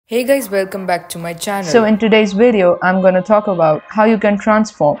Hey guys, welcome back to my channel. So in today's video, I'm going to talk about how you can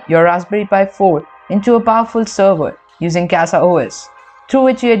transform your Raspberry Pi 4 into a powerful server using CasaOS, through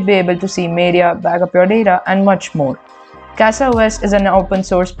which you'd be able to see media, backup your data, and much more. CasaOS is an open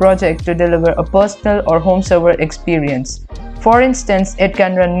source project to deliver a personal or home server experience. For instance, it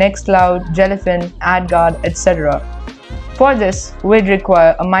can run Nextcloud, Jellyfin, AdGuard, etc. For this, we'd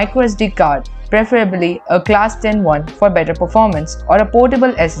require a microSD card, preferably a class 10 one for better performance, or a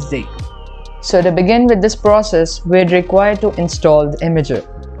portable SSD. So to begin with this process, we'd require to install the imager.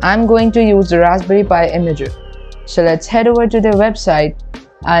 I'm going to use the Raspberry Pi imager. So let's head over to their website,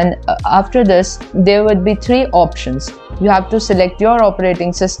 and after this, there would be three options. You have to select your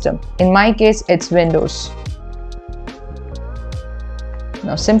operating system. In my case, it's Windows.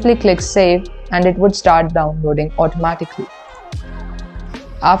 Now simply click Save and it would start downloading automatically.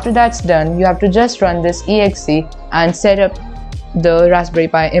 After that's done, you have to just run this exe and set up the Raspberry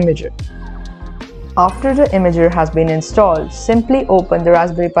Pi imager. After the imager has been installed, simply open the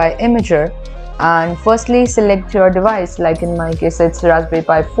Raspberry Pi imager and firstly select your device, like in my case it's Raspberry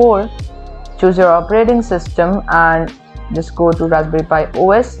Pi 4. Choose your operating system and just go to Raspberry Pi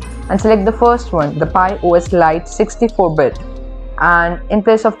OS and select the first one, the Pi OS Lite 64-bit. And in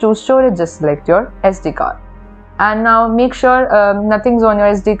place of choose storage, just select your SD card. And now make sure nothing's on your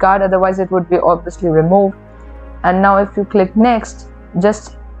SD card, otherwise it would be obviously removed. And now if you click next,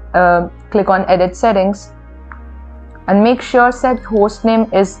 just click on edit settings and make sure set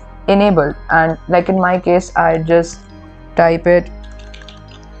hostname is enabled, and like in my case I just type it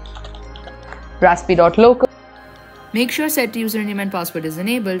raspi.local. Make sure set username and password is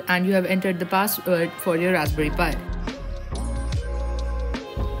enabled and you have entered the password for your Raspberry Pi.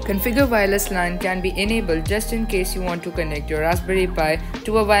 Configure wireless LAN can be enabled just in case you want to connect your Raspberry Pi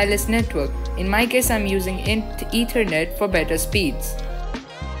to a wireless network. In my case, I'm using Ethernet for better speeds.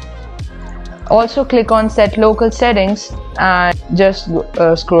 Also click on set local settings and just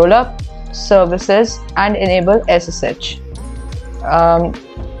scroll up, services, and enable SSH.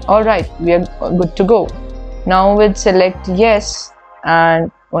 Alright, we are good to go. Now we'll select yes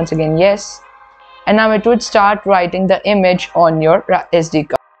and once again yes, and now it would start writing the image on your SD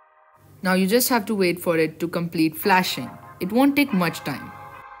card. Now you just have to wait for it to complete flashing. It won't take much time.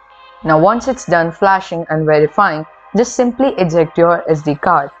 Now once it's done flashing and verifying, just simply eject your SD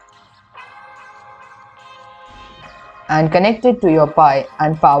card and connect it to your Pi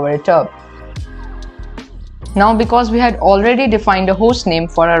and power it up. Now because we had already defined a host name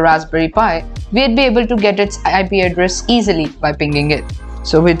for our Raspberry Pi, we'd be able to get its IP address easily by pinging it.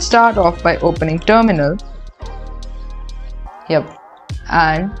 So we'd start off by opening terminal.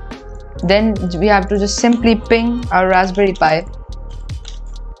 And then we have to just simply ping our Raspberry Pi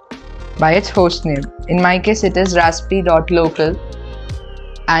by its host name. In my case it is raspi.local,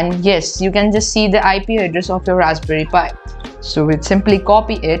 and yes, you can just see the IP address of your Raspberry Pi. So we'll simply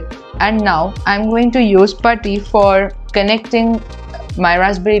copy it, and now I'm going to use PuTTY for connecting my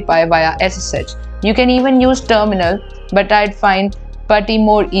Raspberry Pi via SSH. You can even use terminal, but I'd find PuTTY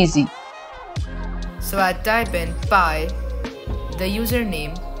more easy. So I'd type in Pi, the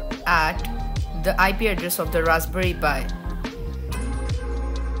username, at the IP address of the Raspberry Pi.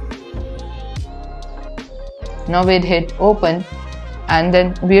 Now we'd hit open and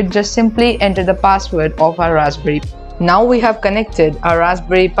then we'd just simply enter the password of our Raspberry Pi. Now we have connected our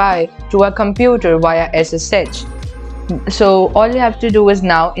Raspberry Pi to a computer via SSH. So all you have to do is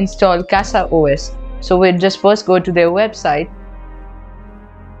now install CasaOS. So we'd just first go to their website.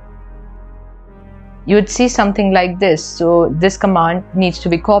 You'd see something like this. So this command needs to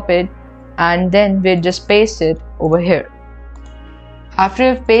be copied and then we'll just paste it over here. After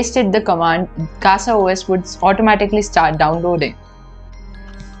you've pasted the command, CasaOS would automatically start downloading.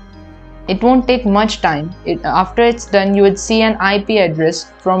 It won't take much time. After it's done, you would see an IP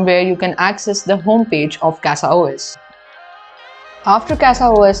address from where you can access the home page of CasaOS. After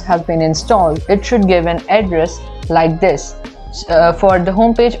CasaOS has been installed, it should give an address like this for the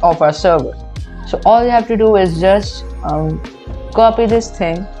home page of our server. So all you have to do is just copy this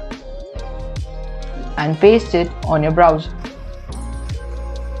thing and paste it on your browser.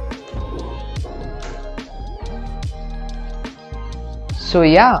 So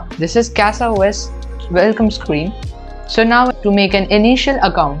yeah, this is CasaOS welcome screen. So now to make an initial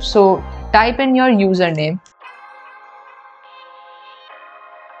account, so type in your username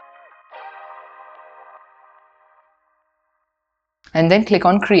and then click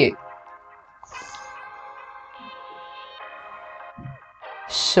on create.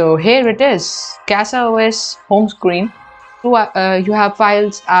 So here it is, CasaOS home screen. You have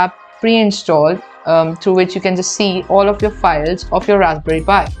Files app pre-installed through which you can just see all of your files of your Raspberry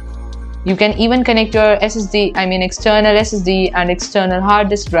Pi. You can even connect your external SSD and external hard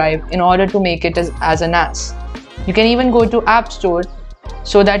disk drive in order to make it as a NAS. You can even go to App Store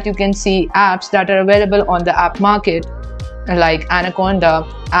so that you can see apps that are available on the app market like Anaconda,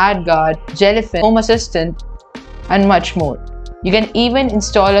 AdGuard, Jellyfin, Home Assistant, and much more. You can even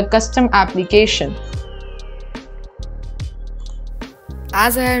install a custom application.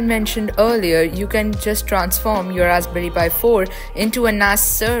 As I had mentioned earlier, you can just transform your Raspberry Pi 4 into a NAS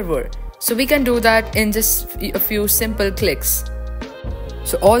server. So we can do that in just a few simple clicks.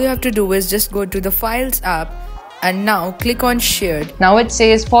 So all you have to do is just go to the Files app and now click on Shared. Now it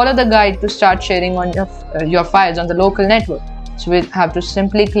says follow the guide to start sharing on your files on the local network. So we have to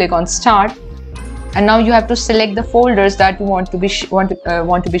simply click on Start, and now you have to select the folders that you want to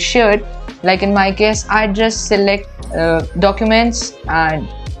be shared. Like in my case, I just select Documents and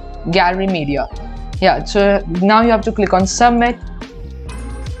Gallery Media. Yeah, so now you have to click on Submit,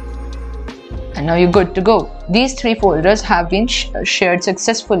 and now you're good to go. These 3 folders have been shared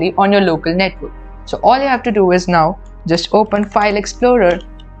successfully on your local network. So all you have to do is now just open File Explorer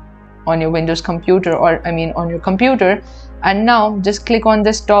on your Windows computer, or on your computer, and now just click on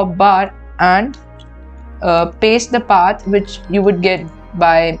this top bar and paste the path which you would get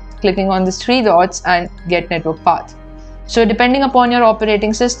by clicking on these 3 dots and get network path. So depending upon your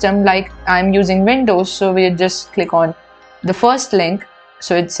operating system, like I'm using Windows, so we just click on the first link.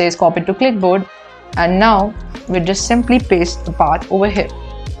 So it says copy to clipboard, and now we just simply paste the path over here.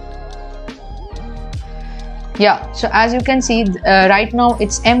 Yeah, so as you can see, right now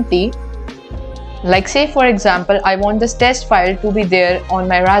it's empty. Like say for example, I want this test file to be there on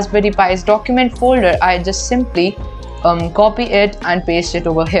my Raspberry Pi's document folder. I just simply copy it and paste it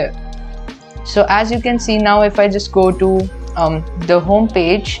over here. So as you can see now, if I just go to the home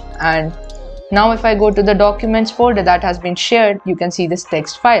page, and now if I go to the documents folder that has been shared, you can see this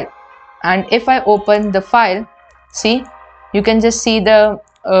text file. And if I open the file, see, you can just see the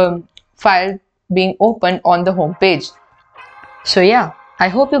file being opened on the home page. So yeah, I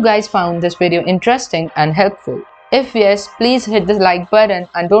hope you guys found this video interesting and helpful. If yes, please hit the like button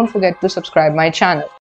and don't forget to subscribe my channel.